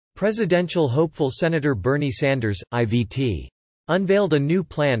Presidential hopeful Senator Bernie Sanders, IVT, unveiled a new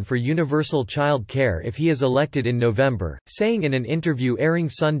plan for universal child care if he is elected in November, saying in an interview airing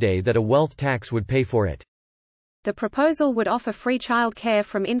Sunday that a wealth tax would pay for it. The proposal would offer free child care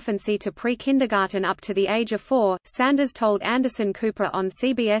from infancy to pre-kindergarten up to the age of 4, Sanders told Anderson Cooper on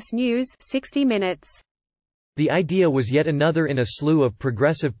CBS News 60 Minutes. The idea was yet another in a slew of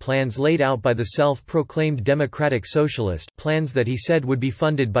progressive plans laid out by the self-proclaimed Democratic Socialist, plans that he said would be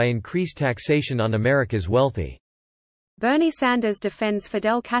funded by increased taxation on America's wealthy. Bernie Sanders defends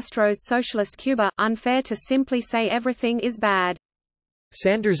Fidel Castro's socialist Cuba, unfair to simply say everything is bad.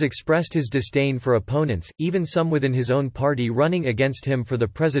 Sanders expressed his disdain for opponents, even some within his own party running against him for the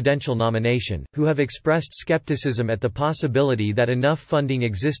presidential nomination, who have expressed skepticism at the possibility that enough funding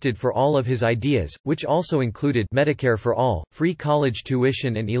existed for all of his ideas, which also included Medicare for all, free college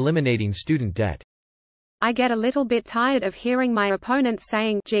tuition and eliminating student debt. I get a little bit tired of hearing my opponents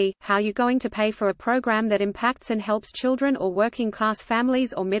saying, gee, how you going to pay for a program that impacts and helps children or working-class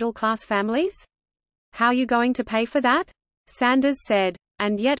families or middle-class families? How you going to pay for that? Sanders said.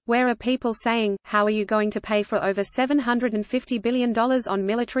 And yet, where are people saying, how are you going to pay for over $750 billion on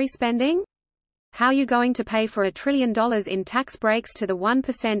military spending? How you going to pay for $1 trillion in tax breaks to the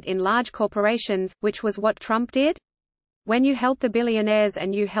 1% in large corporations, which was what Trump did? When you help the billionaires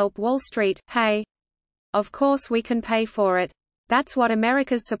and you help Wall Street, hey. Of course we can pay for it. That's what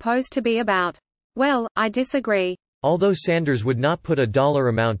America's supposed to be about. Well, I disagree. Although Sanders would not put a dollar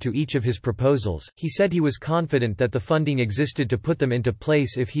amount to each of his proposals, he said he was confident that the funding existed to put them into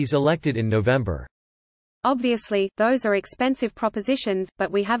place if he's elected in November. Obviously, those are expensive propositions,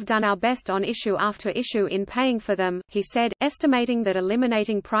 but we have done our best on issue after issue in paying for them, he said, estimating that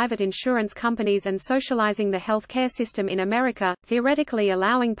eliminating private insurance companies and socializing the health care system in America, theoretically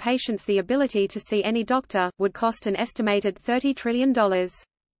allowing patients the ability to see any doctor, would cost an estimated $30 trillion.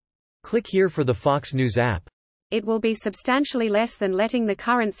 Click here for the Fox News app. It will be substantially less than letting the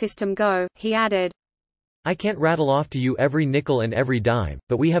current system go, he added. I can't rattle off to you every nickel and every dime,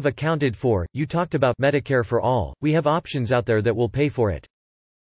 but we have accounted for, you talked about Medicare for all, we have options out there that will pay for it.